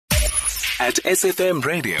at SFM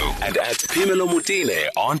Radio and at Pimelo Mutile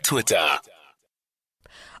on Twitter.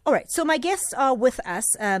 All right, so my guests are with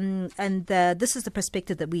us, and this is the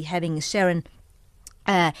perspective that we're having. Sharon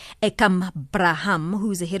Ekambaram,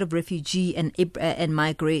 who's the head of Refugee and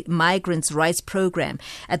Migrants Rights Program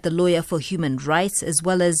at the Lawyer for Human Rights, as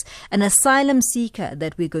well as an asylum seeker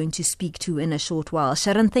that we're going to speak to in a short while.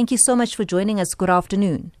 Sharon, thank you so much for joining us. Good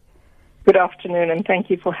afternoon. Good afternoon, and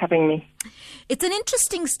thank you for having me. It's an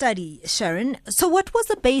interesting study, Sharon. So what was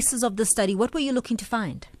the basis of the study? What were you looking to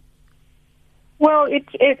find? Well,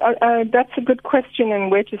 that's a good question,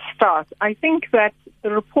 and where to start. I think that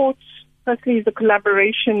the report, firstly, is a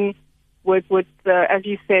collaboration with as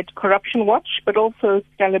you said, Corruption Watch, but also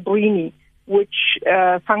Scalabrini, which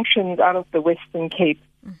functions out of the Western Cape.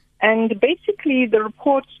 And basically, the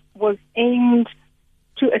report was aimed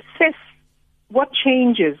to assess what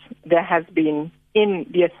changes there has been in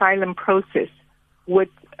the asylum process with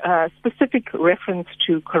specific reference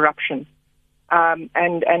to corruption. And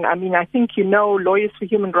I mean, I think Lawyers for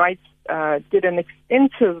Human Rights did an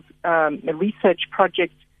extensive research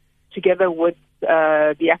project together with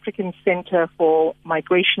the African Center for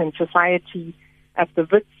Migration and Society at the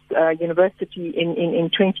Wits University in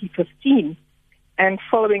 2015. And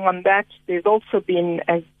following on that, there's also been,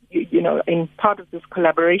 as in part of this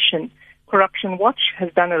collaboration, Corruption Watch has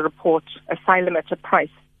done a report, Asylum at a Price.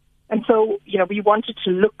 And so, we wanted to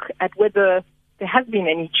look at whether there has been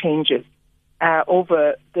any changes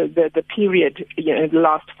over the period, the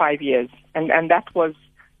last 5 years. And that was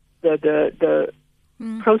the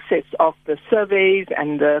process of the surveys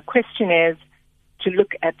and the questionnaires to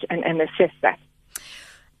look at and assess that.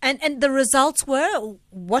 And the results were,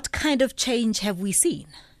 what kind of change have we seen?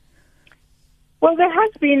 Well, there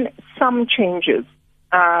has been some changes.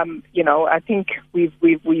 I think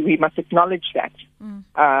we must acknowledge that.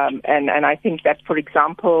 And I think that, for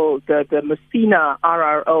example, the Messina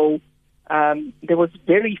RRO, there was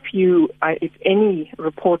very few, if any,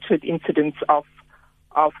 reported incidents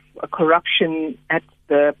of corruption at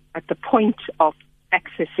the point of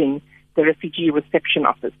accessing the refugee reception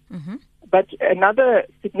office. Mm-hmm. But another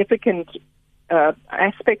significant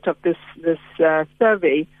aspect of this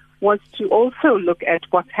survey was to also look at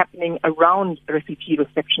what's happening around refugee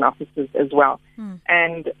reception offices as well.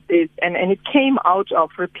 And it came out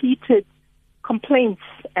of repeated complaints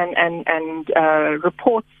and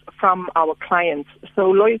reports from our clients.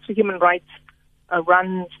 So Lawyers for Human Rights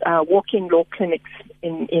runs walk-in law clinics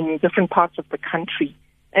in different parts of the country.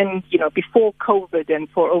 And, before COVID and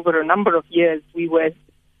for over a number of years, we were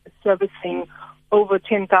servicing over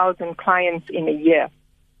 10,000 clients in a year.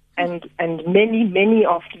 And many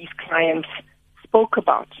of these clients spoke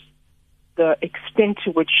about the extent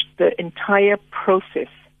to which the entire process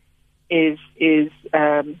is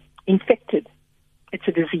infected. It's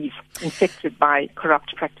a disease infected by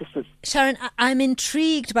corrupt practices. Sharon, I'm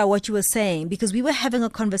intrigued by what you were saying, because we were having a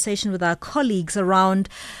conversation with our colleagues around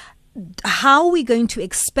how are we going to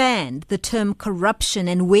expand the term corruption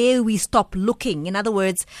and where we stop looking. In other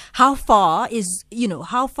words, how far is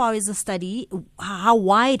the study? How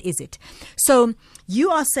wide is it? So you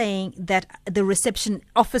are saying that the reception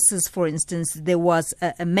offices, for instance, there was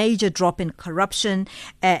a major drop in corruption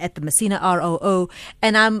at the Messina ROO.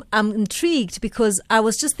 And I'm intrigued because I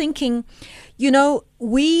was just thinking,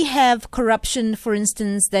 we have corruption, for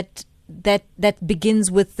instance, that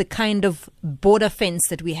begins with the kind of border fence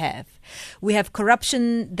that we have. We have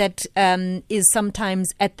corruption that is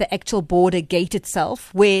sometimes at the actual border gate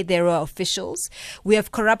itself, where there are officials. We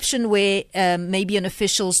have corruption where maybe an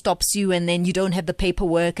official stops you and then you don't have the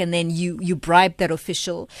paperwork and then you bribe that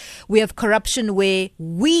official. We have corruption where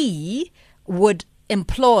we would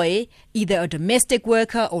employ either a domestic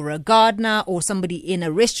worker or a gardener or somebody in a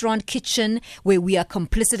restaurant kitchen where we are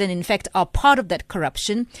complicit and in fact are part of that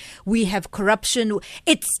corruption. We have corruption.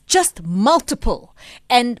 It's just multiple.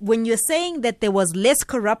 And when you're saying that there was less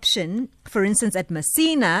corruption, for instance, at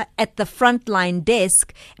Messina, at the frontline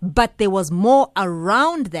desk, but there was more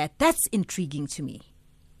around that, that's intriguing to me.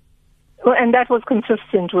 Well, and that was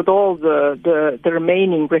consistent with all the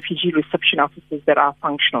remaining refugee reception offices that are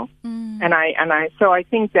functional. So I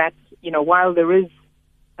think that, while there is,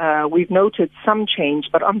 we've noted some change,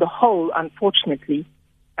 but on the whole, unfortunately,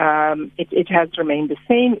 it has remained the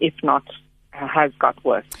same, if not has got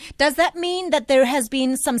worse. Does that mean that there has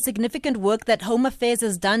been some significant work that Home Affairs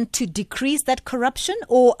has done to decrease that corruption,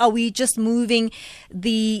 or are we just moving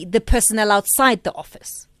the personnel outside the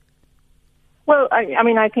office? Well,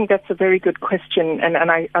 I think that's a very good question, and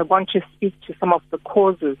I want to speak to some of the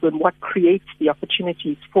causes and what creates the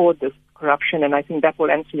opportunities for this corruption, and I think that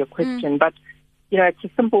will answer your question. But it's a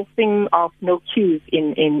simple thing of no queues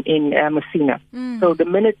in Messina. So the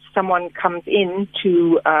minute someone comes in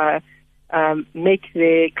to make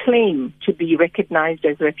their claim to be recognized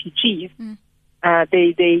as refugees,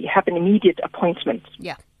 they have an immediate appointment.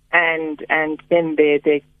 Yeah. And then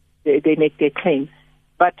they make their claim.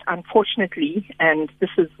 But unfortunately, and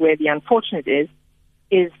this is where the unfortunate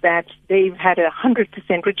is that they've had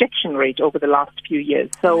 100% rejection rate over the last few years.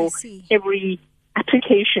 So every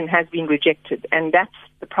application has been rejected, and that's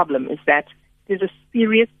the problem, is that there's a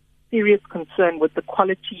serious concern with the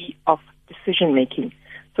quality of decision making.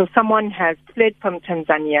 So someone has fled from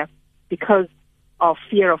Tanzania because of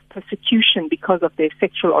fear of persecution because of their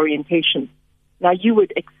sexual orientation. Now, you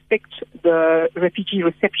would expect the refugee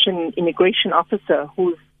reception immigration officer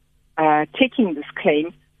who's taking this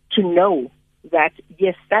claim to know that,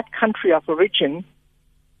 yes, that country of origin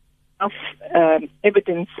of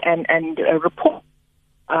evidence and report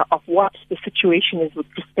of what the situation is with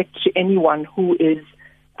respect to anyone who is,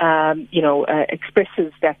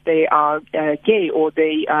 expresses that they are gay or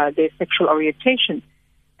their sexual orientation.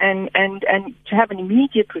 And to have an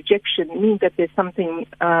immediate rejection means that there's something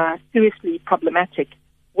seriously problematic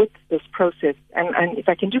with this process. And if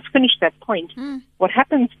I can just finish that point, what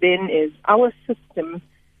happens then is our system,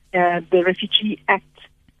 the Refugee Act,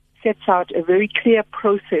 sets out a very clear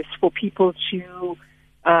process for people to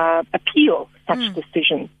appeal such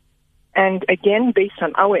decisions. And again, based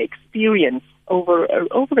on our experience over a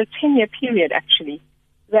 10-year period, actually,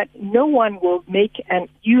 that no one will make and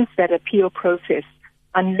use that appeal process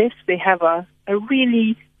unless they have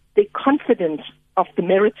they're confident of the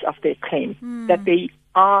merits of their claim, that they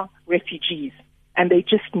are refugees, and they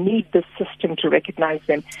just need the system to recognize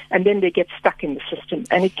them, and then they get stuck in the system.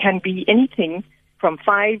 And it can be anything from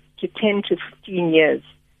 5 to 10 to 15 years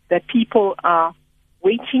that people are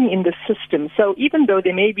waiting in the system. So even though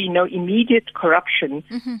there may be no immediate corruption,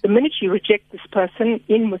 the minute you reject this person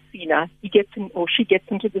in Messina, he gets in or she gets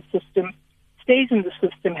into the system, stays in the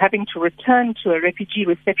system, having to return to a refugee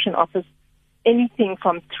reception office anything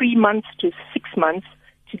from 3 months to 6 months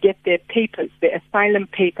to get their papers, their asylum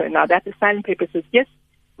paper. Now, that asylum paper says, yes,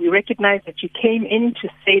 we recognize that you came in to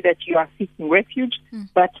say that you are seeking refuge,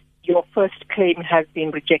 but your first claim has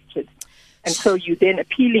been rejected. And so you're then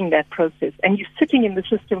appealing that process, and you're sitting in the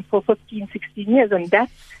system for 15, 16 years, and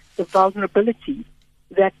that's the vulnerability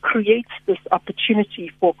that creates this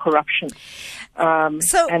opportunity for corruption and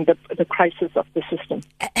the crisis of the system.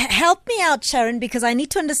 Help me out, Sharon, because I need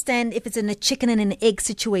to understand if it's in a chicken and an egg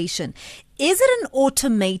situation. Is it an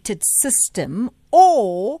automated system,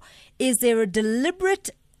 or is there a deliberate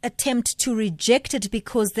attempt to reject it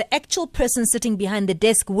because the actual person sitting behind the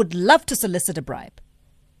desk would love to solicit a bribe?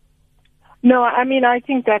 No, I mean, I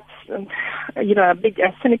think that's,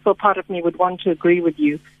 a cynical part of me would want to agree with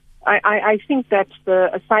you. I think that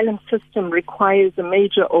the asylum system requires a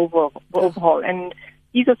major overhaul. And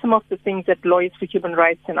these are some of the things that Lawyers for Human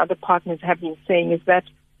Rights and other partners have been saying, is that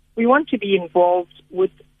we want to be involved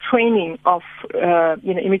with training of,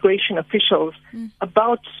 immigration officials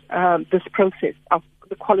about this process of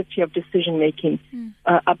the quality of decision-making,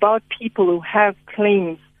 about people who have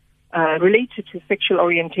claims related to sexual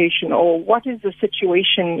orientation, or what is the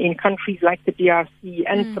situation in countries like the DRC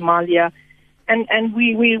and Somalia, and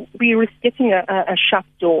we're getting a shut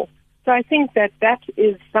door. So I think that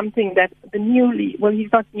is something that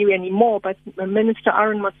he's not new anymore, but Minister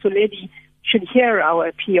Aaron Masoledi should hear our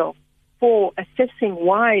appeal for assessing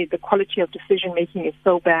why the quality of decision-making is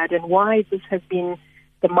so bad and why this has been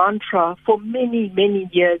the mantra for many, many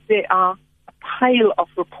years. There are a pile of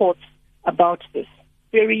reports about this,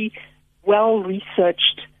 very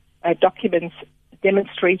well-researched documents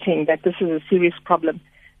demonstrating that this is a serious problem.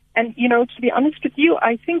 And, to be honest with you,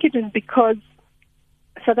 I think it is because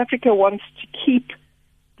South Africa wants to keep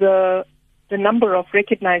the number of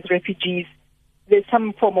recognized refugees. There's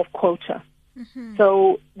some form of quota.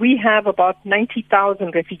 So we have about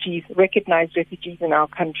 90,000 recognized refugees in our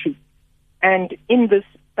country. And in this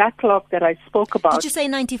backlog that I spoke about... Did you say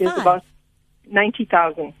 95? There's about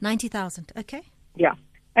 90,000. 90,000, okay. Yeah.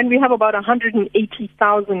 And we have about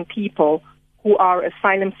 180,000 people who are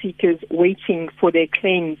asylum seekers waiting for their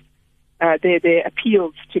claims, their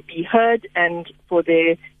appeals to be heard and for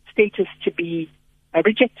their status to be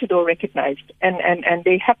rejected or recognized. And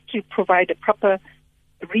they have to provide a proper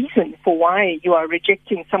reason for why you are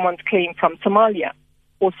rejecting someone's claim from Somalia,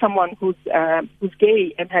 or someone who's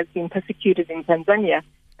gay and has been persecuted in Tanzania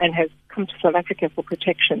and has come to South Africa for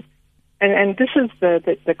protection. And this is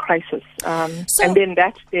the crisis. And then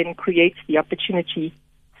that then creates the opportunity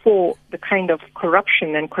for the kind of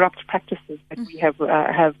corruption and corrupt practices that we have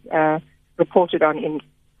reported on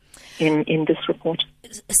in this report.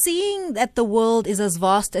 Seeing that the world is as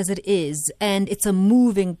vast as it is and it's a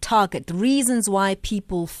moving target, the reasons why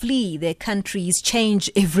people flee their countries change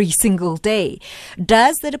every single day.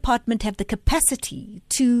 Does the department have the capacity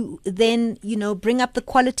to then, bring up the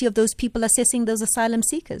quality of those people assessing those asylum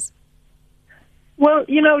seekers? Well,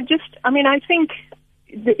 I think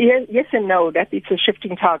yes and no, that it's a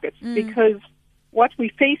shifting target because what we're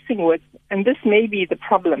facing with, and this may be the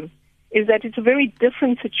problem, is that it's a very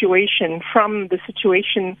different situation from the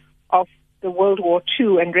situation of the World War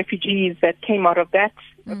II and refugees that came out of that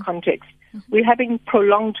context. We're having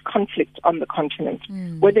prolonged conflict on the continent,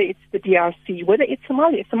 whether it's the DRC, whether it's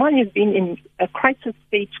Somalia. Somalia has been in a crisis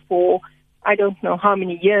state for I don't know how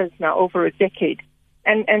many years now, over a decade.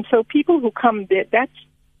 And so people who come there,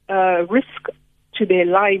 that risk to their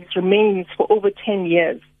lives remains for over 10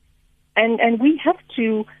 years. And we have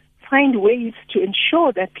to find ways to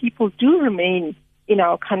ensure that people do remain in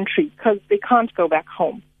our country because they can't go back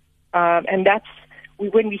home. And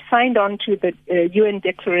when we signed on to the UN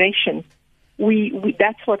declaration,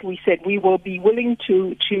 that's what we said. We will be willing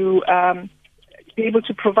to be able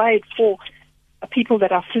to provide for people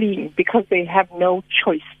that are fleeing because they have no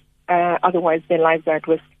choice. Otherwise, their lives are at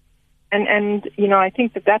risk. And I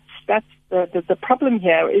think that's the problem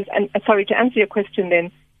here is. And sorry, to answer your question,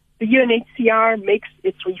 then the UNHCR makes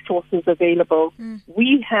its resources available.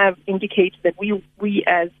 We have indicated that we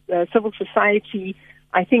as civil society,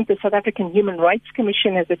 I think the South African Human Rights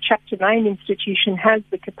Commission as a Chapter 9 institution has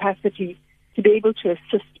the capacity to be able to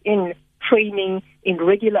assist in training, in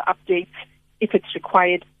regular updates, if it's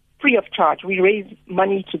required, free of charge. We raise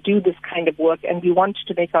money to do this kind of work, and we want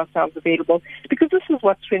to make ourselves available because this is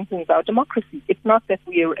what strengthens our democracy. It's not that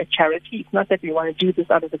we are a charity. It's not that we want to do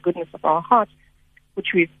this out of the goodness of our heart, which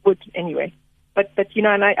we would anyway. But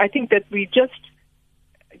and I think that we just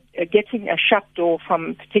getting a shut door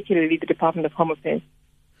from particularly the Department of Home Affairs.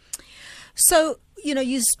 So,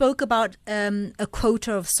 you spoke about a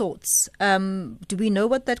quota of sorts. Do we know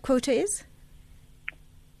what that quota is?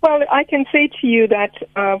 Well, I can say to you that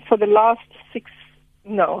for the last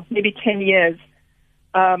maybe 10 years,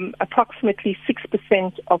 approximately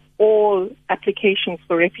 6% of all applications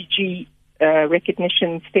for refugee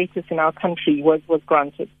recognition status in our country was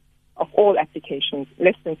granted. Of all applications,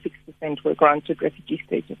 less than 6% were granted refugee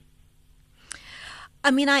status.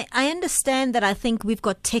 I understand that. I think we've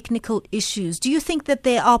got technical issues. Do you think that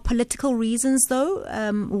there are political reasons, though,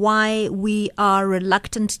 why we are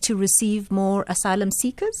reluctant to receive more asylum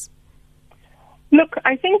seekers? Look,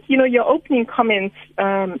 I think, your opening comments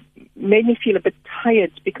made me feel a bit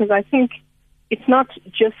tired because I think it's not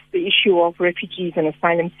just the issue of refugees and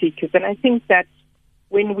asylum seekers. And I think that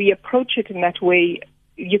when we approach it in that way,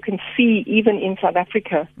 you can see even in South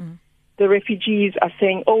Africa, the refugees are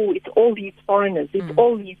saying, it's all these foreigners, it's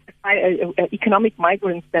all these economic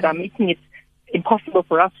migrants that are making it impossible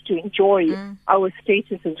for us to enjoy our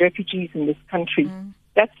status as refugees in this country.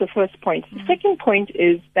 That's the first point. The second point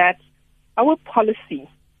is that our policy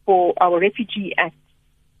for our Refugee Act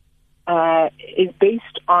is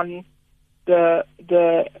based on the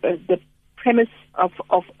premise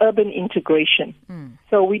of urban integration.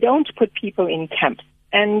 So we don't put people in camps.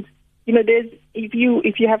 And if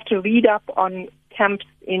you have to read up on camps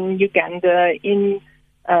in Uganda, in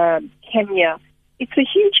Kenya, it's a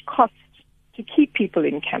huge cost to keep people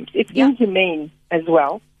in camps. It's inhumane as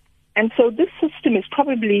well. And so this system is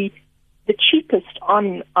probably the cheapest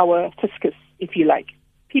on our fiscus, if you like.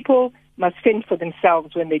 People must fend for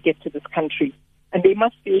themselves when they get to this country. And they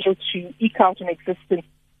must be able to eke out an existence,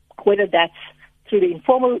 whether that's through the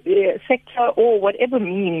informal sector or whatever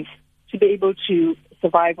means, to be able to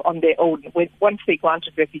survive on their own once they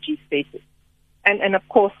granted refugee status. And of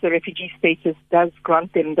course, the refugee status does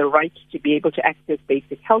grant them the right to be able to access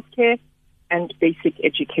basic health care and basic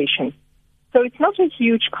education. So it's not a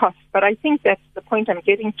huge cost, but I think that's the point I'm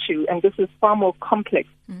getting to, and this is far more complex,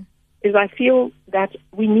 is I feel that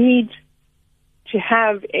we need to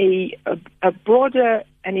have a broader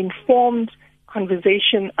and informed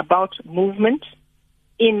conversation about movement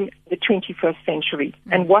in the 21st century.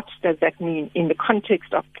 And what does that mean in the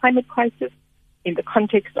context of climate crisis, in the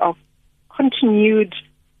context of continued,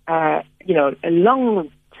 a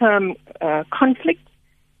long-term conflict,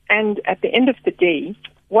 and at the end of the day,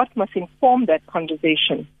 what must inform that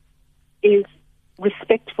conversation is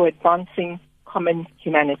respect for advancing common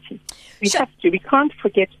humanity. We can't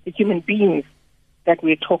forget the human beings that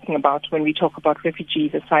we're talking about when we talk about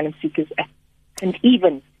refugees, asylum seekers, and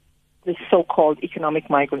even the so-called economic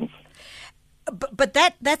migrants. But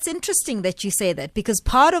that's interesting that you say that, because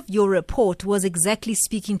part of your report was exactly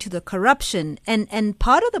speaking to the corruption. And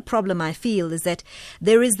part of the problem, I feel, is that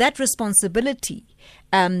there is that responsibility.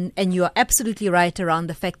 And you are absolutely right around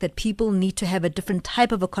the fact that people need to have a different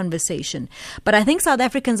type of a conversation. But I think South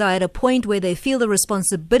Africans are at a point where they feel the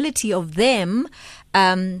responsibility of them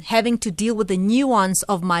having to deal with the nuance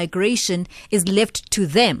of migration is left to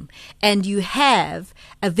them. And you have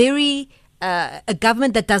a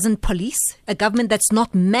government that doesn't police, a government that's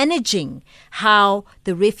not managing how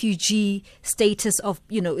the refugee status of,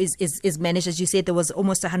 is managed. As you said, there was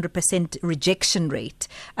almost 100% rejection rate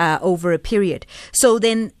over a period. So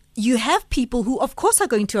then you have people who, of course, are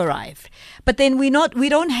going to arrive, but then we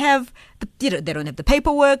don't have they don't have the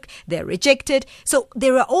paperwork. They're rejected. So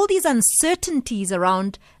there are all these uncertainties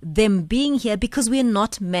around them being here because we're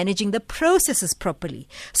not managing the processes properly.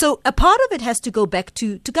 So a part of it has to go back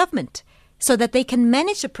to government, so that they can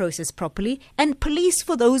manage the process properly and police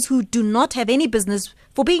for those who do not have any business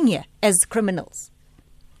for being here as criminals.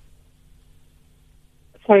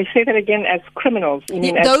 Sorry, say that again, as criminals. You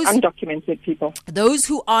mean as undocumented people? Those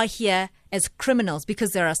who are here as criminals,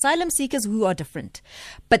 because there are asylum seekers who are different.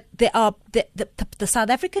 But there are the South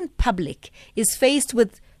African public is faced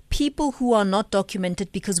with people who are not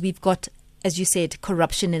documented because we've got, as you said,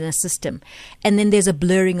 corruption in a system. And then there's a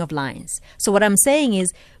blurring of lines. So what I'm saying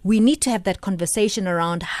is we need to have that conversation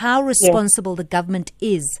around how responsible the government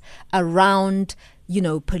is around,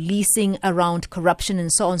 policing, around corruption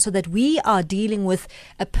and so on, so that we are dealing with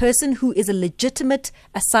a person who is a legitimate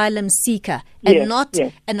asylum seeker and not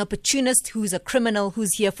an opportunist who's a criminal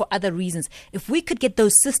who's here for other reasons. If we could get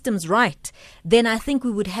those systems right, then I think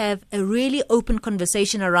we would have a really open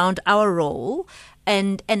conversation around our role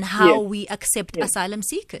and how we accept asylum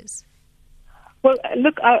seekers. Well,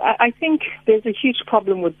 look, I think there's a huge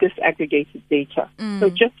problem with disaggregated data. So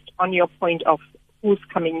just on your point of who's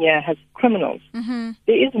coming here as criminals,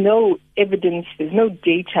 there is no evidence, there's no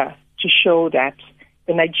data to show that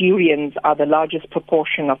the Nigerians are the largest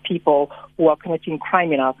proportion of people who are committing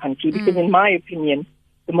crime in our country. Because in my opinion,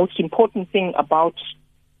 the most important thing about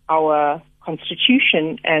our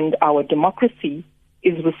constitution and our democracy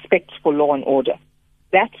is respect for law and order.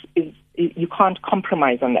 That is, you can't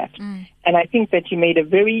compromise on that. And I think that you made a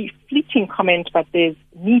very fleeting comment, but there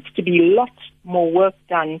needs to be a lot more work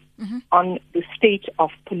done on the state of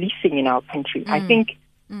policing in our country. I think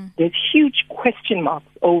there's huge question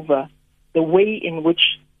marks over the way in which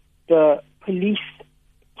the police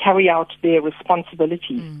carry out their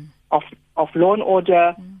responsibility of law and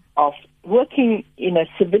order, of working in a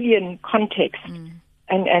civilian context.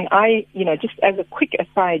 And I, just as a quick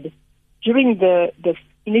aside, during the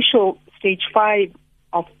initial stage 5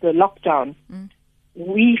 of the lockdown,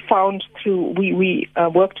 we found we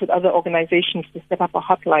worked with other organizations to set up a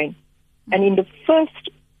hotline. And in the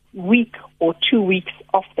first week or 2 weeks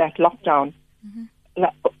of that lockdown,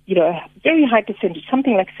 a very high percentage,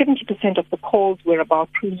 something like 70% of the calls were about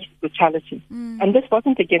police brutality. And this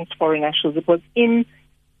wasn't against foreign nationals. It was in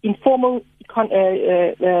informal, what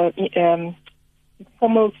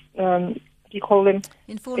do you call them?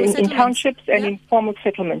 In townships and informal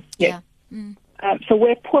settlements. So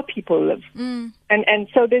where poor people live. And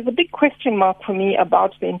so there's a big question mark for me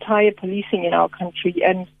about the entire policing in our country.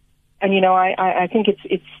 And I think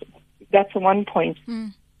that's one point.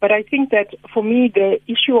 But I think that for me, the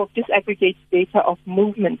issue of disaggregated data of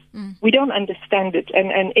movement, we don't understand it.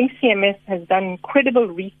 And ACMS has done incredible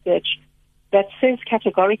research that says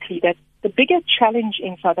categorically that the bigger challenge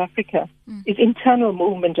in South Africa is internal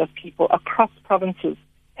movement of people across provinces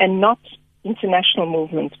and not international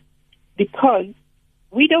movement. Because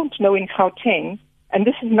we don't know in Gauteng, and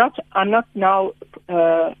this is not, I'm not now,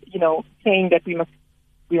 saying that we must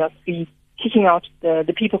be kicking out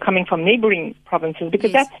the people coming from neighboring provinces,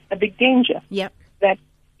 because that's a big danger. That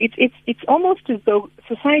it's almost as though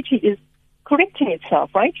society is correcting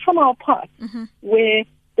itself, right, from our past, where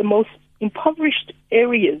the most impoverished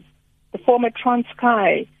areas, the former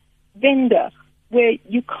Transkei, Venda, where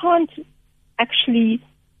you can't actually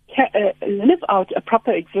live out a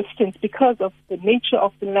proper existence because of the nature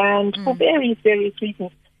of the land for various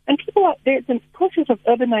reasons. And there's a process of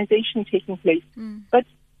urbanization taking place. But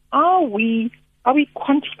are we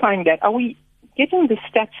quantifying that? Are we getting the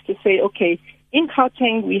stats to say, okay, in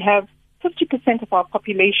Gauteng we have 50% of our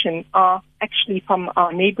population are actually from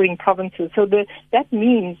our neighboring provinces. So that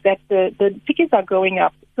means that the figures are going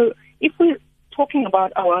up. So if we're talking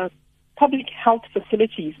about our public health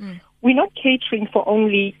facilities, we're not catering for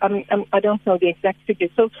only, I don't know the exact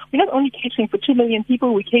figures. So we're not only catering for 2 million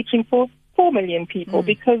people, we're catering for 4 million people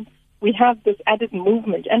because we have this added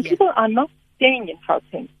movement. And people are not staying in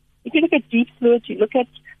Gauteng. If you look at Deep Fluid, you look at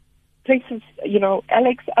places,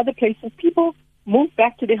 Alex, other places, people move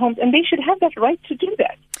back to their homes, and they should have that right to do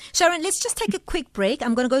that. Sharon, let's just take a quick break.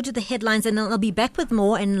 I'm going to go to the headlines and then I'll be back with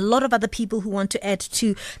more and a lot of other people who want to add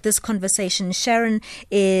to this conversation. Sharon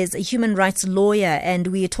is a human rights lawyer and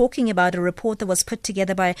we are talking about a report that was put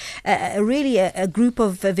together by a group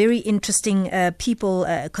of very interesting people,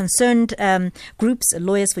 concerned groups,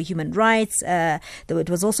 lawyers for human rights. It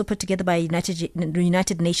was also put together by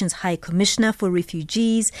United Nations High Commissioner for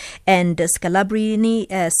Refugees and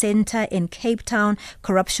Scalabrini Center in Cape Town,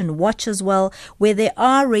 Corruption Watch as well, where they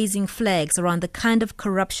are raising flags around the kind of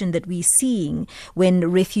corruption that we're seeing when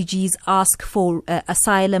refugees ask for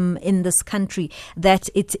asylum in this country, that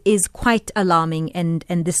it is quite alarming, and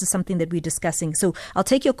this is something that we're discussing. So I'll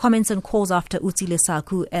take your comments and calls after Utsi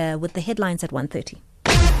Lesaku with the headlines at 1:30.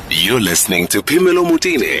 You're listening to Phemelo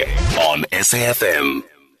Motene on SAFM.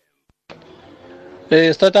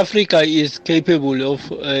 South Africa is capable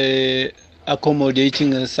of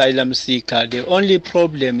accommodating asylum seeker. The only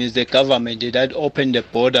problem is the government that opened the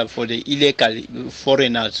border for the illegal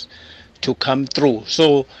foreigners to come through.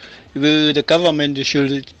 So the government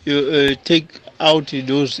should take out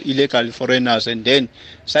those illegal foreigners, and then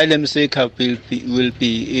asylum seeker will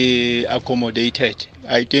be accommodated.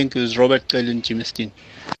 I think it was Robert Cullen Jimston.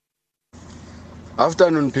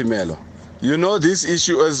 Afternoon, Phemelo. This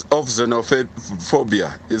issue of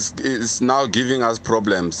xenophobia is now giving us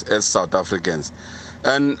problems as South Africans.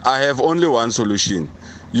 And I have only one solution.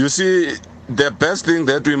 You see, the best thing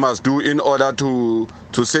that we must do in order to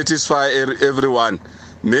satisfy everyone,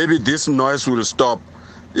 maybe this noise will stop,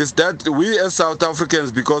 is that we as South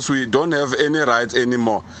Africans, because we don't have any rights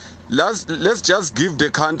anymore, let's just give the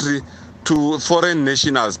country to foreign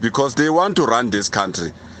nationals because they want to run this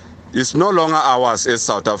country. It's no longer ours as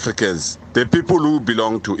South Africans, the people who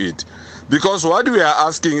belong to it. Because what we are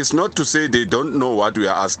asking is not to say they don't know what we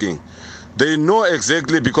are asking. They know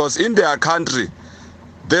exactly, because in their country,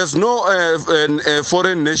 there's no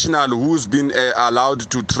foreign national who's been allowed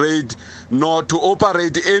to trade nor to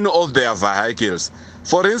operate any of their vehicles.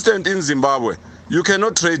 For instance, in Zimbabwe, you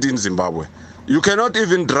cannot trade in Zimbabwe. You cannot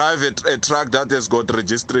even drive a truck that has got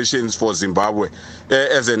registrations for Zimbabwe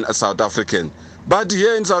as a South African. But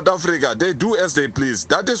here in South Africa, they do as they please.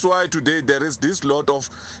 That is why today there is this lot of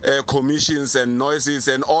commissions and noises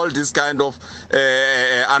and all this kind of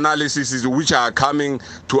analyses which are coming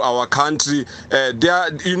to our country.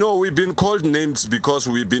 We've been called names because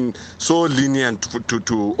we've been so lenient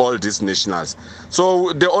to all these nationals.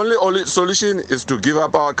 So the only solution is to give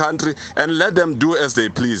up our country and let them do as they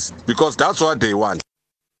please, because that's what they want.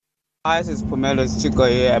 Hi, this is Phemelo Chico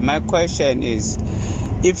here. My question is,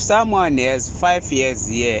 if someone has 5 years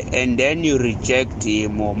here and then you reject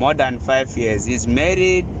him, or more than 5 years, he's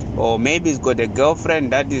married or maybe he's got a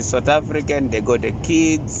girlfriend that is South African, they got the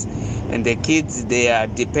kids, and the kids, they are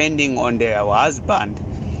depending on their husband.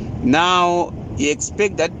 Now, you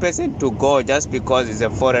expect that person to go just because he's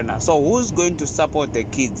a foreigner. So who's going to support the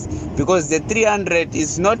kids? Because the 300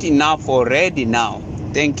 is not enough already now.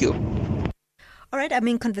 Thank you. All right, I'm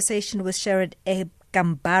in conversation with Sharon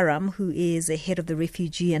Ekambaram, who is the head of the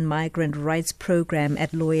Refugee and Migrant Rights Program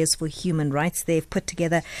at Lawyers for Human Rights. They've put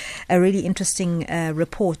together a really interesting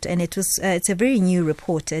report, and it's a very new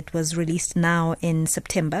report. It was released now in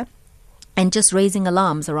September, and just raising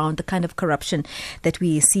alarms around the kind of corruption that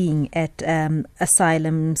we are seeing at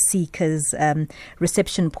asylum seekers'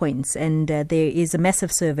 reception points. And there is a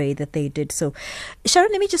massive survey that they did. So,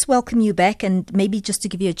 Sharon, let me just welcome you back, and maybe just to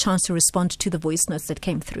give you a chance to respond to the voice notes that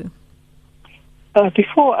came through.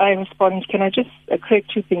 Before I respond, can I just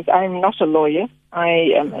correct two things? I'm not a lawyer. I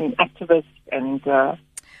am an activist, and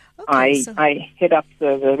I head up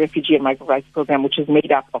the Refugee and Migrant Rights Program, which is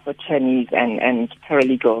made up of attorneys and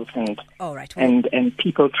paralegals and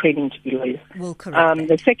people training to be lawyers. We'll correct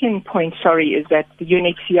the second point, is that the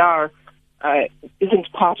UNHCR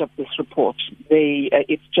isn't part of this report.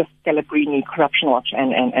 It's just Scalabrini, Corruption Watch,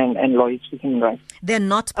 and Lawyers for Human Rights. They're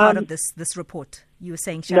not part of this report, you were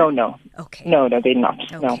saying, Sharon? No. Okay. No, they're not.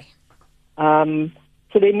 Okay. No.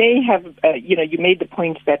 So they may have, you made the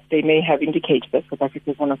point that they may have indicated that South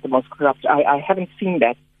Africa is one of the most corrupt. I haven't seen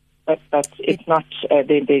that, but it's not.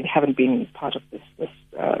 They haven't been part of this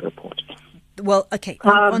report. Well, okay.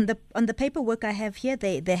 On the paperwork I have here,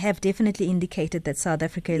 they have definitely indicated that South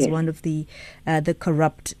Africa is one of the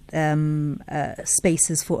corrupt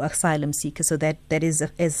spaces for asylum seekers. So that is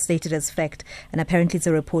as stated as fact, and apparently it's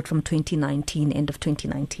a report from 2019, end of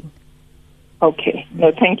 2019. Okay.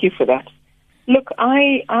 No, thank you for that. Look,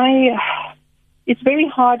 it's very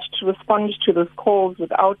hard to respond to those calls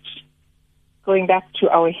without going back to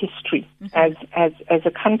our history as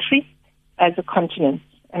a country, as a continent.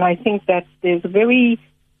 And I think that there's a very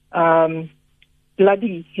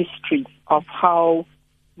bloody history of how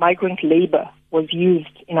migrant labor was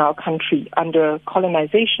used in our country under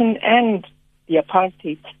colonization and the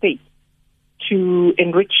apartheid state to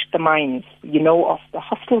enrich the minds, of the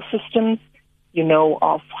hostel systems,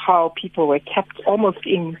 of how people were kept almost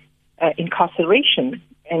in incarceration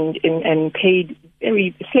and paid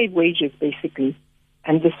very slave wages, basically.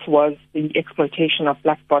 And this was the exploitation of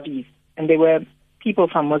black bodies. And there were people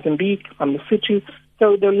from Mozambique, from Lesotho.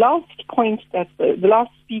 So the last point that the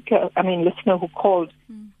last listener who called,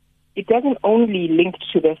 it doesn't only link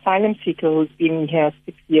to the asylum seeker who's been here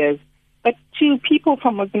 6 years, but to people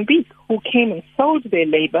from Mozambique who came and sold their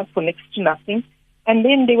labor for next to nothing, and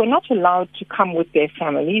then they were not allowed to come with their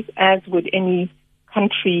families, as would any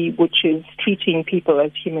country which is treating people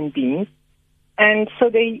as human beings. And so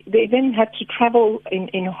they then had to travel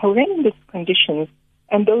in horrendous conditions,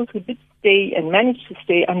 and those who did stay and managed to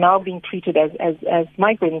stay are now being treated as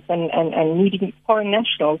migrants and needing foreign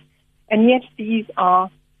nationals. And yet these are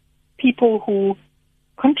people who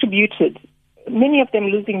contributed, many of them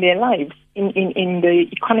losing their lives in the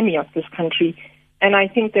economy of this country. And I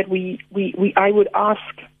think that I would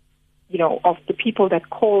ask, of the people that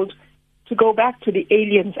called to go back to the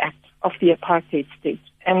Aliens Act of the apartheid state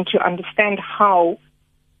and to understand how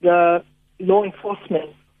the law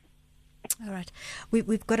enforcement. All right.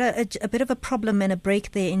 We've got a bit of a problem and a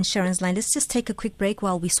break there in Sharon's line. Let's just take a quick break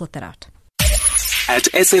while we sort that out. At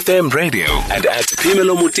SFM Radio and at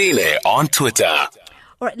Pimelo Mutine on Twitter.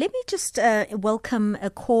 All right, let me just welcome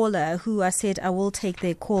a caller who I said I will take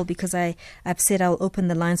their call because I've said I'll open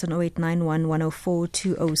the lines on 0891 104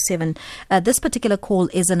 207. This particular call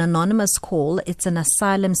is an anonymous call. It's an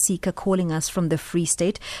asylum seeker calling us from the Free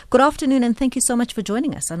State. Good afternoon, and thank you so much for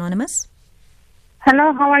joining us, Anonymous.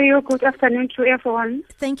 Hello, how are you? Good afternoon to everyone.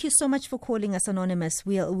 Thank you so much for calling us, Anonymous.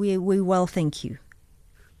 We well, thank you.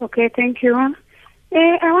 Okay, thank you.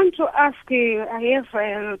 I want to ask you, I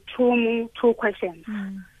have two questions.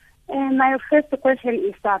 My first question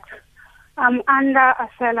is that I'm under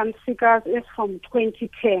asylum seekers is from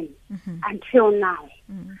 2010 until now.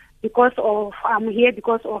 I'm here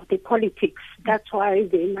because of the politics. That's why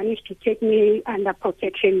they managed to take me under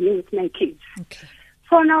protection with my kids. Okay.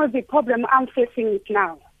 So now the problem I'm facing is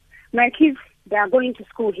now. My kids, they are going to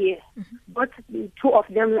school here. But two of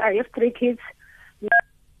them, I have 3 kids.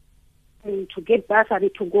 To get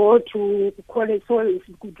bursary to go to college, so it's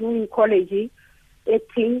doing college,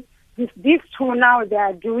 18. These 2 now, they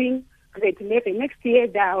are doing grade 11. Next year,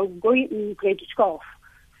 they are going in grade 12.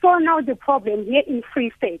 So now the problem here in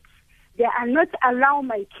Free State, they are not allowing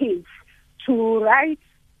my kids to write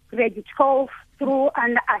grade 12 through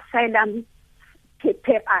an asylum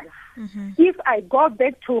papers. If I go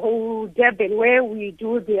back to Durban, where we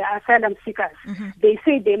do the asylum seekers, they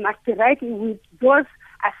say they must write with those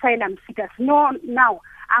asylum seekers. No, now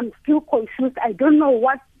I'm still confused. I don't know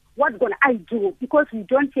what gonna I do, because we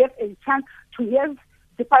don't have a chance to have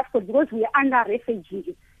the passport because we are under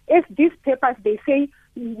refugee. If these papers, they say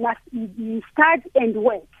you must start and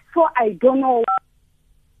work. So I don't know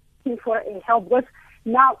for a help, because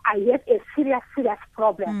now I have a serious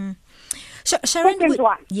problem. Sharon,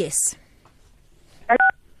 one. Yes.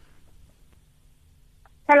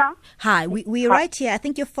 Hello? Hi, we're right here. I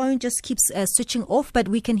think your phone just keeps switching off, but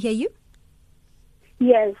we can hear you.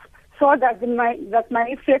 Yes. So that's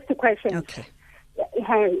my first question. Okay.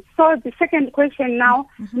 So the second question now,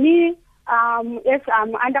 me, yes,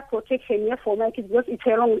 I'm under protection here for my kids because it's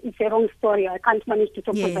a wrong story. I can't manage to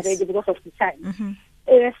talk to the radio because of the time.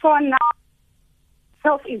 So now,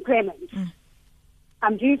 self-employment.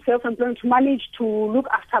 I'm doing self-employment to manage to look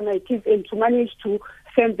after my kids and to manage to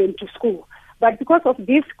send them to school. But because of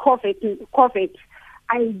this COVID,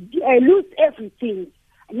 I lose everything.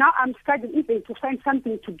 Now I'm struggling even to find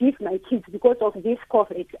something to give my kids because of this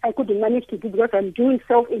COVID. I couldn't manage to do because I'm doing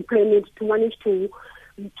self-employment to manage to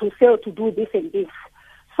sell, to do this and this.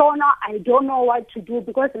 So now I don't know what to do,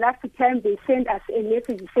 because last time they sent us a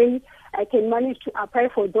message saying I can manage to apply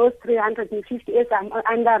for those 350 as I'm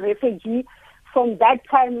under refugee. From that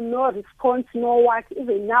time, no response, no what.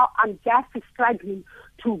 Even now, I'm just struggling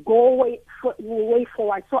to go way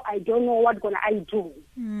forward. So I don't know what gonna I do.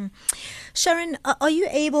 Sharon, are you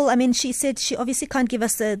able? I mean, she said she obviously can't give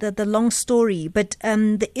us the long story, but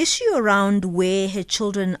the issue around where her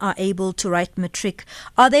children are able to write matric,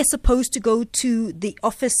 are they supposed to go to the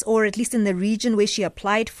office or at least in the region where she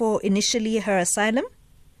applied for initially her asylum?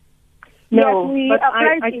 No, yes, we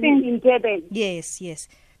applied in Durban. Yes.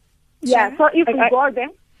 Yeah, so if we go there.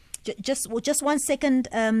 Just 1 second,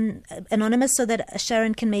 Anonymous, so that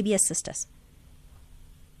Sharon can maybe assist us.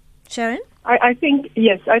 Sharon? I think,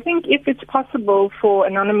 yes. I think if it's possible for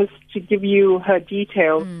Anonymous to give you her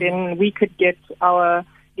details, then we could get our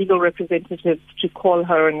legal representatives to call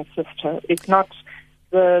her and assist her. If not,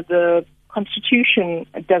 the Constitution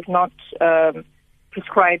does not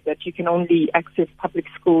prescribe that you can only access public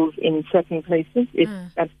schools in certain places.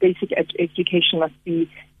 That basic education must be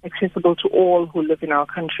accessible to all who live in our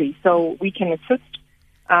country. So we can assist.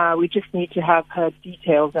 We just need to have her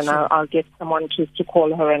details, and I'll get someone to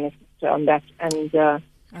call her and assist her on that. And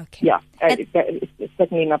it's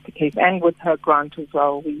certainly not the case. And with her grant as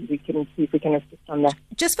well, we can see if we can assist on that.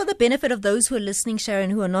 Just for the benefit of those who are listening, Sharon,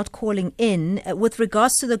 who are not calling in, with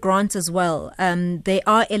regards to the grants as well, they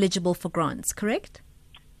are eligible for grants, correct?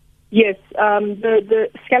 Yes, the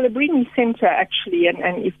Scalabrini Center actually,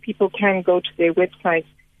 and if people can go to their website,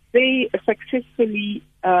 they successfully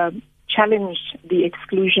challenged the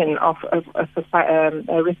exclusion of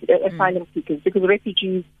asylum seekers, because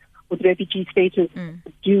refugees with refugee status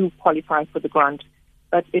do qualify for the grant.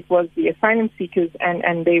 But it was the asylum seekers,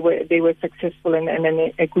 and they were successful, and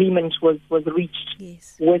an agreement was reached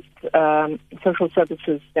with social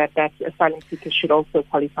services that asylum seekers should also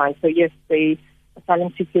qualify. So yes, the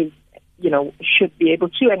asylum seekers, should be able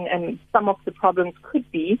to, and some of the problems could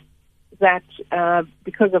be that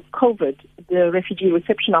because of COVID, the refugee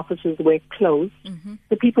reception offices were closed,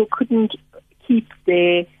 so people couldn't keep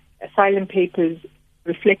their asylum papers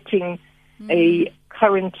reflecting a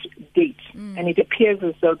current date, and it appears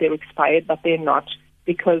as though they're expired, but they're not,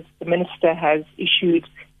 because the minister has issued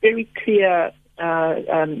very clear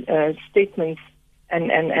statements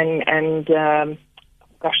and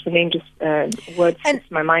the name just words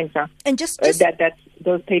slips my mind now. And just that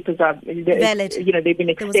those papers are valid. They've been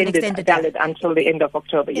extended valid until the end of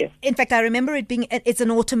October. Yes. In fact, I remember it's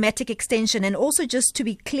an automatic extension. And also, just to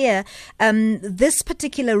be clear, this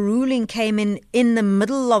particular ruling came in the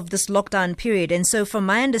middle of this lockdown period, and so, from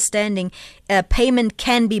my understanding, payment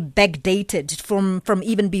can be backdated from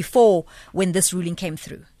even before when this ruling came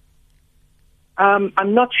through. I'm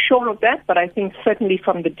not sure of that, but I think certainly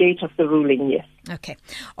from the date of the ruling, yes. Okay.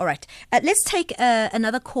 All right. Let's take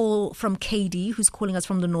another call from KD, who's calling us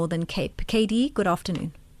from the Northern Cape. KD, good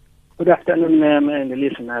afternoon. Good afternoon, ma'am, and the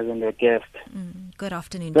listeners and the guest. Good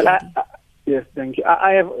afternoon, well, KD. Yes, thank you.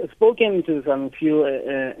 I have spoken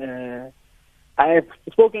to I have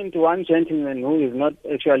spoken to one gentleman who is not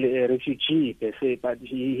actually a refugee per se, but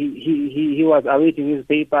he was awaiting his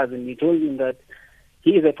papers, and he told me that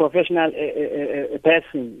he is a professional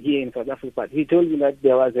person here in South Africa. But he told me that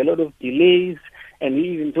there was a lot of delays, and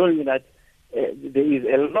he even told me that there is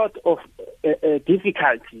a lot of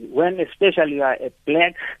difficulty when especially you are a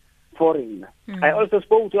black foreigner. I also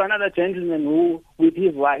spoke to another gentleman who, with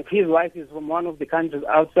his wife is from one of the countries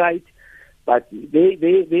outside, but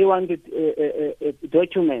they wanted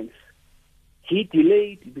documents. He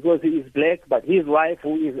delayed because he is black, but his wife,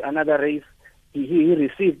 who is another race, he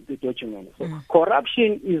received the documents. So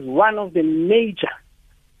corruption is one of the major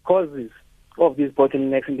causes of these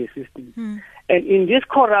bottlenecks in the system. And in this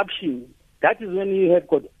corruption, that is when you have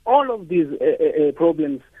got all of these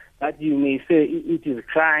problems that you may say it is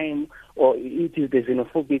crime or it is the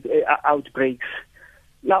xenophobic outbreaks.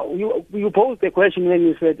 Now, you posed the question when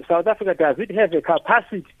you said, South Africa, does it have a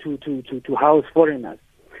capacity to house foreigners?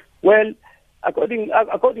 Well, according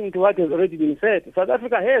to what has already been said, South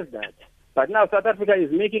Africa has that. But now South Africa is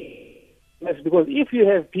making mess, because if you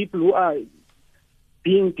have people who are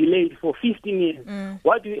being delayed for 15 years,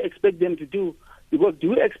 what do you expect them to do? Because do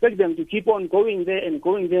you expect them to keep on going there? And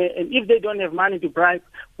if they don't have money to bribe,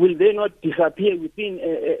 will they not disappear within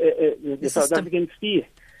the South African sphere?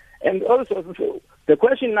 And also, the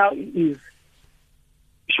question now is,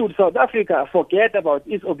 should South Africa forget about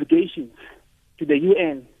its obligations to the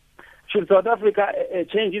UN? Should South Africa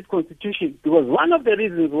change its constitution? Because one of the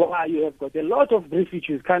reasons why you have got a lot of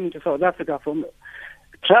refugees coming to South Africa from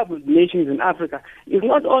troubled nations in Africa is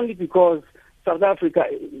not only because South Africa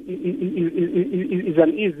is an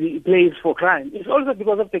easy place for crime. It's also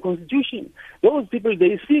because of the constitution. Those people,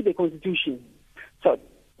 they see the constitution. So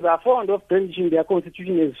they are fond of brandishing their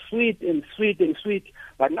constitution as sweet and sweet and sweet.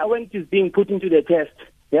 But now when it is being put into the test,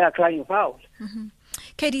 they are crying foul.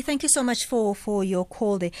 Katie, thank you so much for your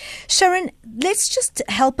call there. Sharon, let's just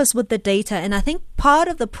help us with the data. And I think part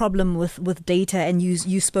of the problem with data, and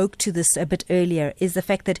you spoke to this a bit earlier, is the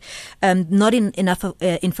fact that not enough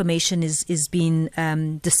information is being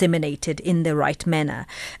disseminated in the right manner,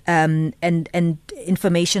 and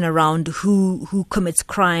information around who commits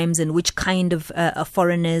crimes and which kind of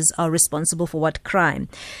foreigners are responsible for what crime.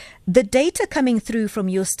 The data coming through from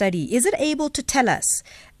your study, is it able to tell us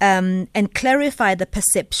and clarify the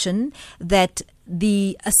perception that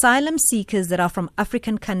the asylum seekers that are from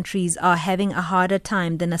African countries are having a harder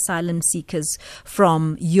time than asylum seekers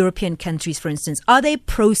from European countries, for instance? Are they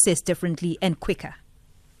processed differently and quicker?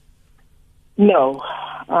 No.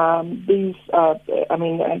 This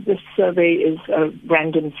survey is a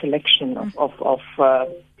random selection of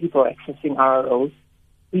people accessing RROs.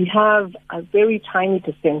 We have a very tiny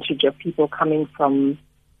percentage of people coming from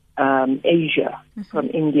Asia, from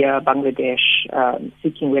India, Bangladesh,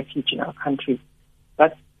 seeking refuge in our country.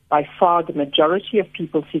 But by far the majority of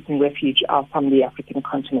people seeking refuge are from the African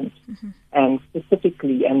continent. And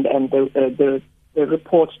specifically, and the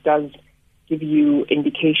report does give you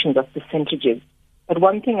indications of percentages. But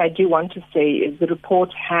one thing I do want to say is the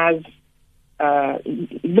report has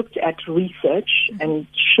looked at research and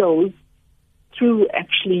shows through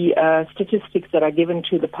actually statistics that are given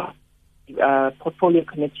to the portfolio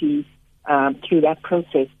committee through that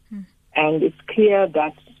process. And it's clear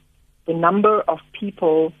that the number of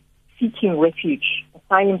people seeking refuge,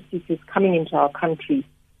 asylum seekers coming into our country,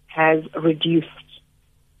 has reduced.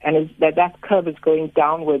 And that curve is going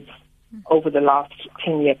downwards over the last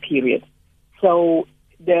 10-year period. So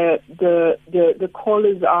the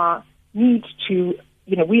callers need to,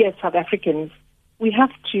 we as South Africans, we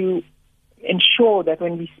have to ensure that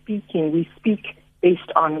when we speak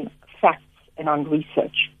based on facts and on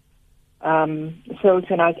research.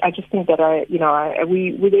 I just think that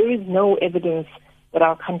there is no evidence that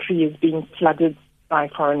our country is being flooded by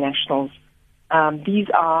foreign nationals. These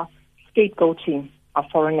are scapegoating of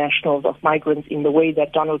foreign nationals, of migrants, in the way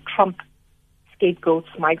that Donald Trump scapegoats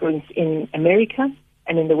migrants in America,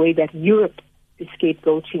 and in the way that Europe is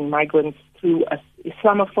scapegoating migrants through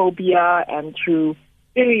Islamophobia and through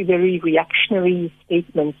very, very reactionary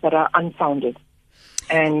statements that are unfounded.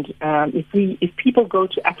 And if people go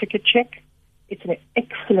to Africa Check, it's an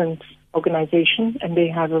excellent organization, and they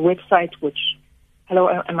have a website which. Hello,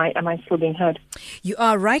 am I still being heard? You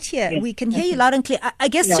are right here. Yes. We can hear you loud and clear. I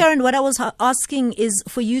guess, Yeah. Sharon, what I was asking is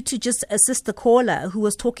for you to just assist the caller who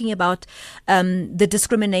was talking about the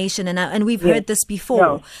discrimination, and we've heard this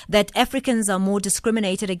before, that Africans are more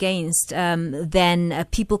discriminated against than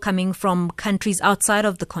people coming from countries outside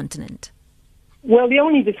of the continent. Well, the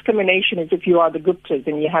only discrimination is if you are the Guptas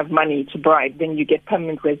and you have money to bribe, then you get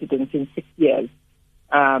permanent residence in 6 years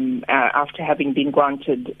after having been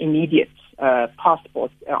granted immediate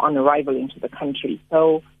passports on arrival into the country.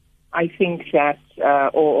 So I think that,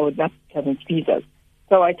 or that having visas.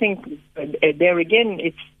 So I think there again,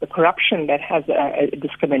 it's the corruption that has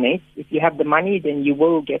discriminates. If you have the money, then you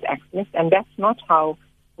will get access, and that's not how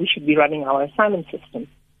we should be running our asylum system.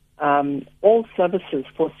 All services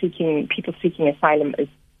for people seeking asylum is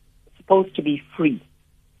supposed to be free.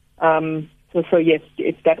 So yes,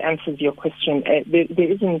 if that answers your question,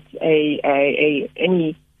 there isn't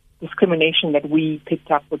any discrimination that we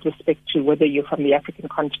picked up with respect to whether you're from the African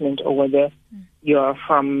continent or whether you're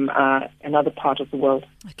from another part of the world.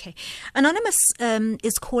 Okay. Anonymous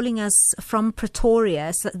is calling us from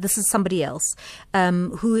Pretoria. So this is somebody else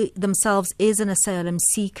who themselves is an asylum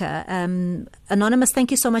seeker. Anonymous,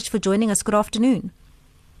 thank you so much for joining us. Good afternoon.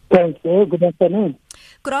 Thank you. Good afternoon.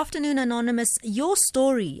 Good afternoon, Anonymous. Your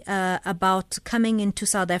story about coming into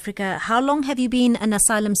South Africa, how long have you been an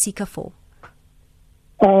asylum seeker for?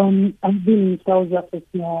 I've been in South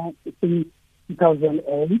Africa since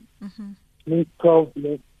 2008. With 12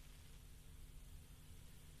 years.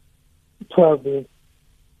 12 years.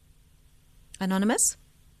 Anonymous?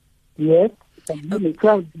 Yes. 12 years.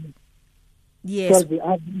 Yes. 12 years.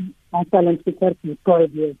 I've been asylum seeker for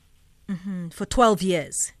 12 years. For 12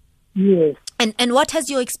 years? Yes. And what has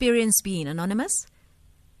your experience been, Anonymous?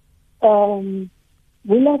 We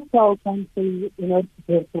left our country in order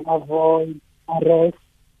to avoid arrest,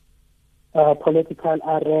 political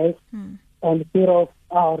arrest, and fear of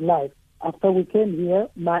our life. After we came here,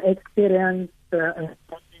 my experience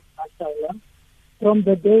asylum, from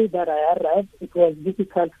the day that I arrived, it was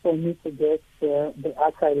difficult for me to get the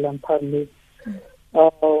asylum permit.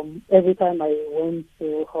 Every time I went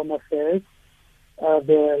to Home Affairs,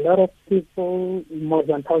 there were a lot of people, more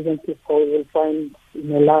than 1,000 people will find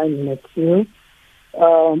in a line, in a queue.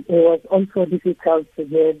 It was also difficult to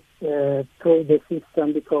get through the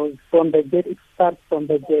system because from the gate, it starts from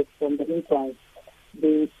the gate, from the entrance.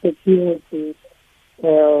 The security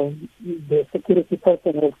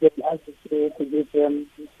personnel will ask you to give them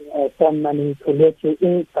some money to let you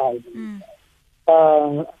inside.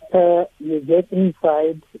 After you get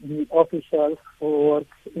inside, the officials who work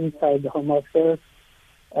inside the Home Affairs,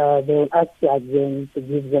 they will ask you again to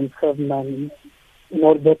give them some money in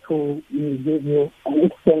order to give you an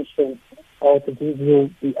extension or to give you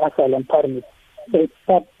the asylum permit. So it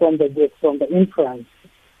starts from the gate, from the entrance.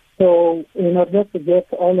 So in order to get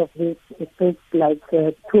all of this, it takes like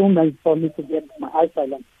 2 months for me to get my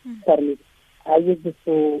asylum permit. I used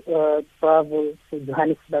to travel to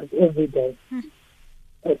Johannesburg every day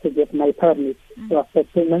to get my permit. So after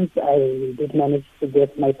 2 months, I did manage to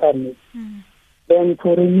get my permit. Then to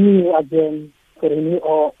renew or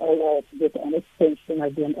to get an extension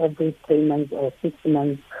again every 3 months or 6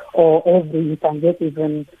 months, or you can get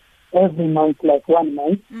even every month, like 1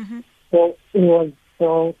 month. So it was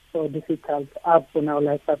so difficult. Up to now,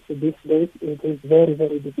 like up to this day, it is very,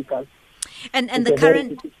 very difficult. And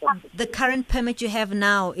the current permit you have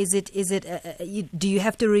now, do you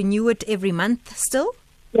have to renew it every month still?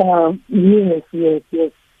 Yes.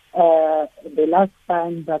 The last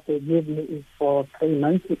time that they gave me is for 3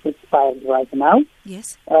 months. It's expired right now.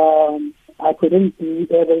 Yes. I couldn't be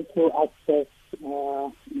able to access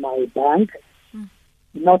my bank.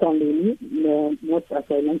 Not only me, most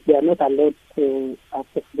asylums, they are not allowed to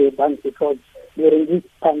access their bank because during this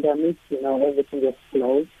pandemic, everything was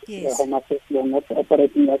closed. Yes. The Home Affairs were not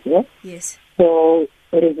operating as well. Yes. So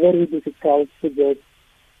it is very difficult to get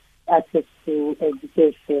access to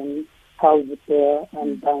education, healthcare,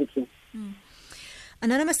 and banking.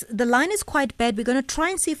 Anonymous, the line is quite bad. We're going to try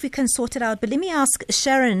and see if we can sort it out. But let me ask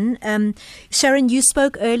Sharon. Sharon, you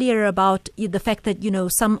spoke earlier about the fact that,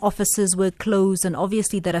 some offices were closed and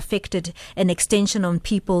obviously that affected an extension on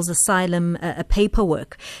people's asylum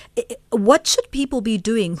paperwork. What should people be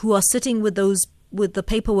doing who are sitting with the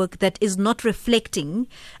paperwork that is not reflecting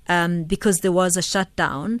because there was a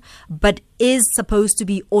shutdown, but is supposed to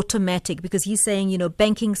be automatic? Because he's saying,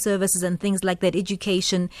 banking services and things like that,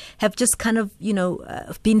 education, have just kind of,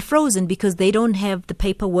 been frozen because they don't have the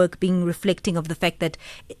paperwork being reflecting of the fact that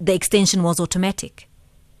the extension was automatic.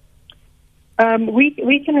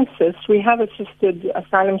 We can assist. We have assisted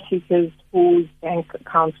asylum seekers whose bank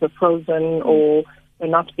accounts were frozen or were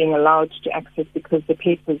not being allowed to access because the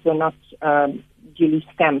papers were not duly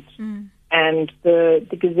stamped. And the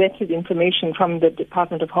gazetted information from the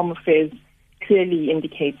Department of Home Affairs clearly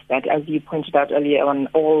indicates that, as you pointed out earlier on,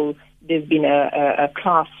 there's been a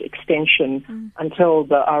class extension until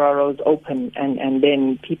the RROs open, and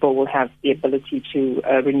then people will have the ability to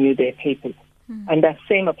renew their papers. And that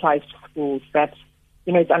same applies to schools. That,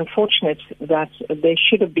 it's unfortunate that there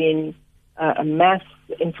should have been a mass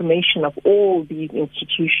information of all these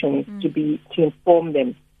institutions to inform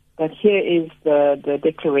them that here is the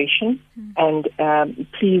declaration, and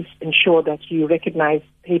please ensure that you recognize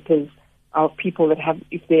papers of people that have,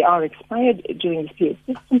 if they are expired during this period.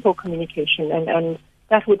 Just simple communication, and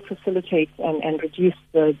that would facilitate and reduce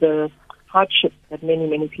the hardship that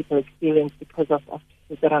many people experience because of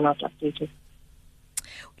papers that are not updated.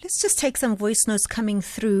 Let's just take some voice notes coming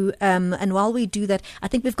through, and while we do that, I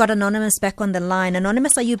think we've got Anonymous back on the line.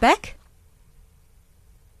 Anonymous, are you back?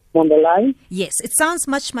 On the line? Yes, it sounds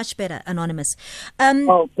much better, Anonymous.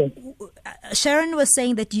 Okay. Sharon was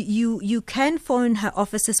saying that you can phone her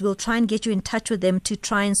offices. We'll try and get you in touch with them to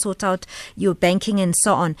try and sort out your banking and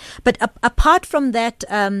so on. But apart from that,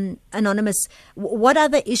 Anonymous, what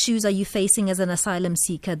other issues are you facing as an asylum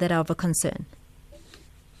seeker that are of a concern?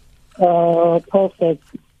 Perfect.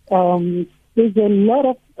 There's a lot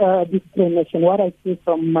of discrimination. What I see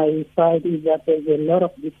from my side is that there's a lot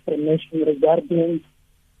of discrimination regarding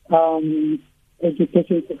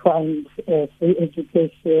education, to find free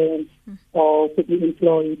education or to be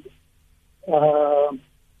employed.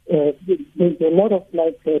 There's a lot of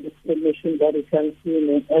discrimination that you can see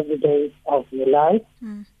in every day of your life.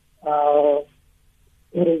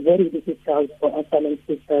 It is very difficult for asylum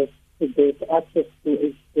seekers to get access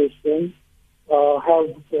to education,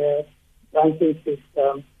 healthcare, banking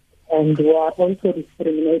system, and we are also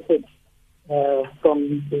discriminated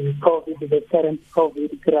from the current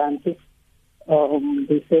COVID grants.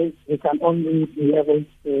 They say we can only be able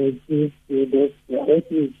to give to those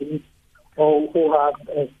refugees or who have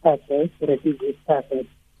refugee status.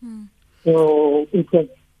 So it was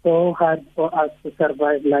so hard for us to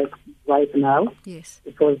survive right now. Yes.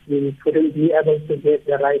 Because we couldn't be able to get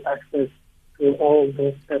the right access to all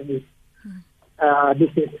those services.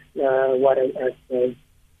 This is what I say.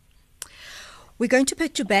 We're going to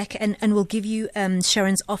put you back and we'll give you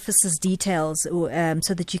Sharon's office's details so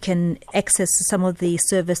that you can access some of the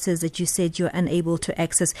services that you said you're unable to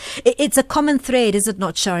access. It's a common thread, is it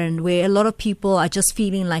not, Sharon, where a lot of people are just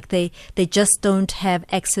feeling like they just don't have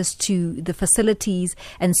access to the facilities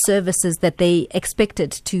and services that they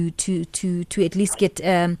expected to at least get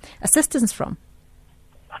assistance from?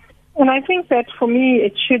 And I think that for me,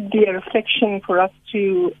 it should be a reflection for us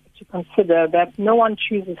to consider that no one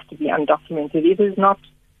chooses to be undocumented. It is not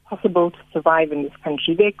possible to survive in this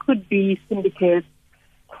country. There could be syndicates,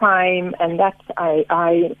 crime, and that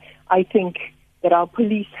I think that our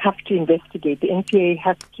police have to investigate. The NPA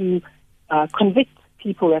has to convict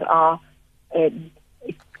people that are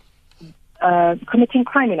committing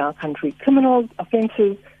crime in our country. Criminal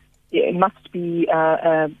offences must be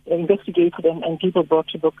investigated and people brought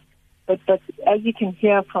to book. But as you can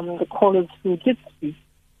hear from the callers who did speak,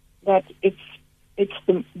 that it's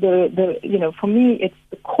the for me it's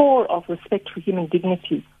the core of respect for human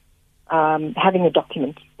dignity. Having a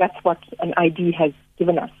document, that's what an ID has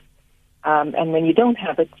given us. And when you don't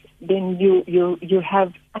have it, then you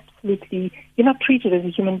have absolutely, you're not treated as a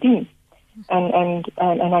human being. And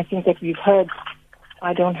I think that we've heard,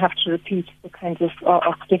 I don't have to repeat the kinds of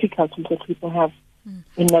difficulties that people have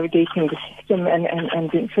in navigating the system,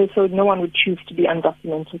 and so no one would choose to be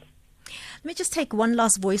undocumented. Let me just take one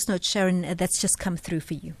last voice note, Sharon, that's just come through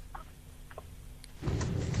for you.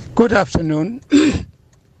 Good afternoon.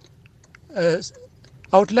 I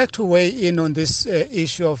would like to weigh in on this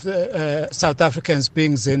issue of South Africans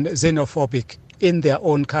being xenophobic in their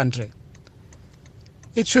own country.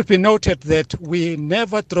 It should be noted that we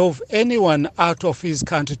never drove anyone out of his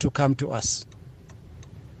country to come to us.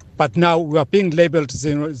 But now we are being labeled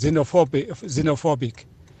xenophobic.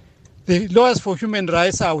 The lawyers for human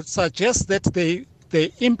rights, I would suggest that they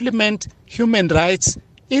implement human rights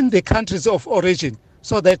in the countries of origin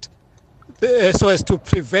so as to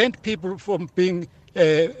prevent people from being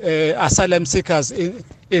asylum seekers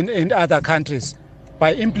in other countries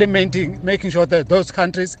by making sure that those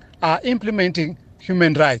countries are implementing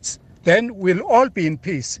human rights. Then we'll all be in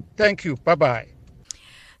peace. Thank you. Bye-bye.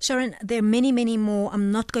 Sharon, there are many, many more.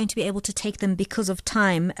 I'm not going to be able to take them because of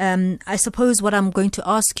time. I suppose what I'm going to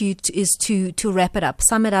ask you is to wrap it up,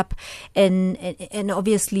 sum it up, and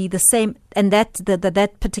obviously the same. And that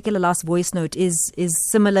particular last voice note is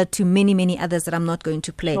similar to many, many others that I'm not going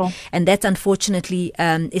to play. Oh. And that, unfortunately,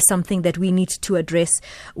 is something that we need to address.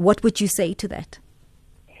 What would you say to that?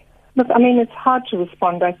 Look, I mean, it's hard to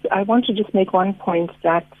respond. I want to just make one point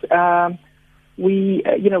that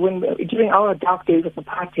during our dark days of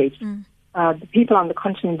apartheid, the people on the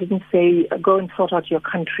continent didn't say, go and sort out your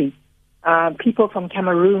country. People from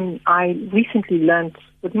Cameroon, I recently learned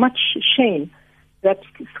with much shame that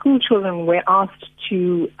school children were asked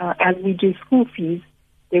to, as we do school fees,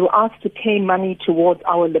 they were asked to pay money towards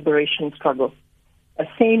our liberation struggle.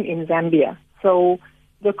 Same in Zambia. So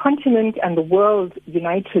the continent and the world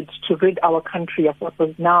united to rid our country of what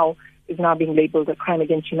is now being labeled a crime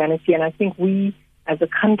against humanity. And I think we, as a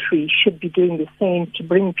country, should be doing the same to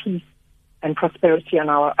bring peace and prosperity on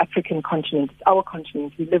our African continent. It's our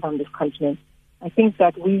continent. We live on this continent. I think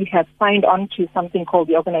that we have signed on to something called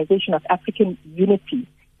the Organization of African Unity,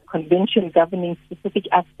 a convention governing specific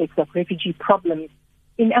aspects of refugee problems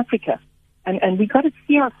in Africa. And we got to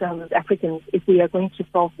see ourselves as Africans if we are going to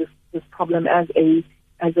solve this problem as a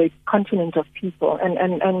continent of people. And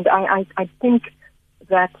I think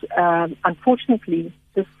that unfortunately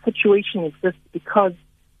this situation exists because,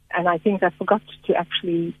 and I think I forgot to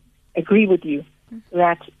actually agree with you,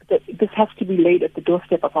 that this has to be laid at the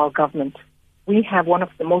doorstep of our government. We have one of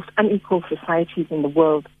the most unequal societies in the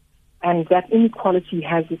world, and that inequality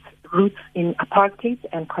has its roots in apartheid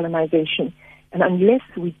and colonization. And unless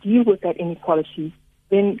we deal with that inequality,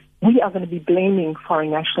 then we are going to be blaming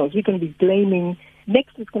foreign nationals. We're going to be blaming,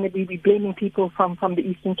 next is going to be blaming people from the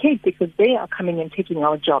Eastern Cape because they are coming and taking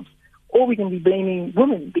our jobs. Or we're going to be blaming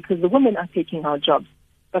women because the women are taking our jobs.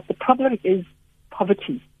 But the problem is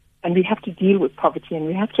poverty, and we have to deal with poverty, and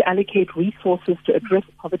we have to allocate resources to address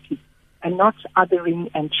poverty and not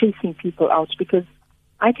othering and chasing people out. Because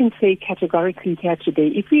I can say categorically here today,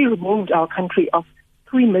 if we removed our country of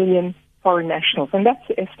 3 million foreign nationals, and that's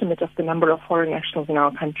the estimate of the number of foreign nationals in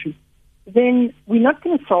our country, then we're not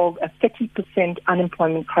going to solve a 30%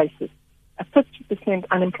 unemployment crisis, a 50%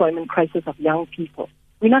 unemployment crisis of young people.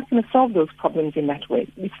 We're not going to solve those problems in that way.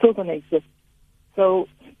 We're still going to exist. So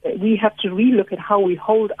we have to relook at how we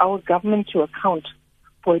hold our government to account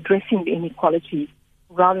for addressing the inequalities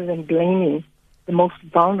rather than blaming the most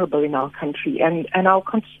vulnerable in our country. And our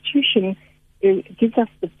Constitution gives us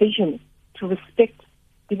the vision to respect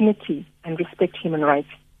dignity and respect human rights.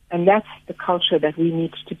 And that's the culture that we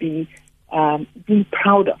need to be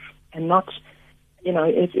proud of, and not,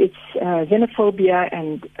 it's xenophobia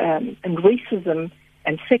and racism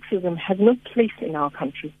and sexism has no place in our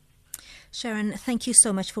country. Sharon, thank you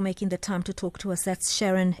so much for making the time to talk to us. That's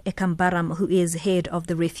Sharon Ekambaram, who is head of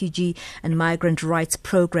the Refugee and Migrant Rights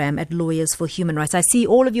Program at Lawyers for Human Rights. I see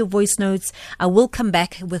all of your voice notes. I will come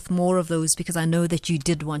back with more of those because I know that you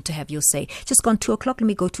did want to have your say. Just gone 2 o'clock. Let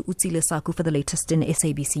me go to Utsile Saku for the latest in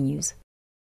SABC News.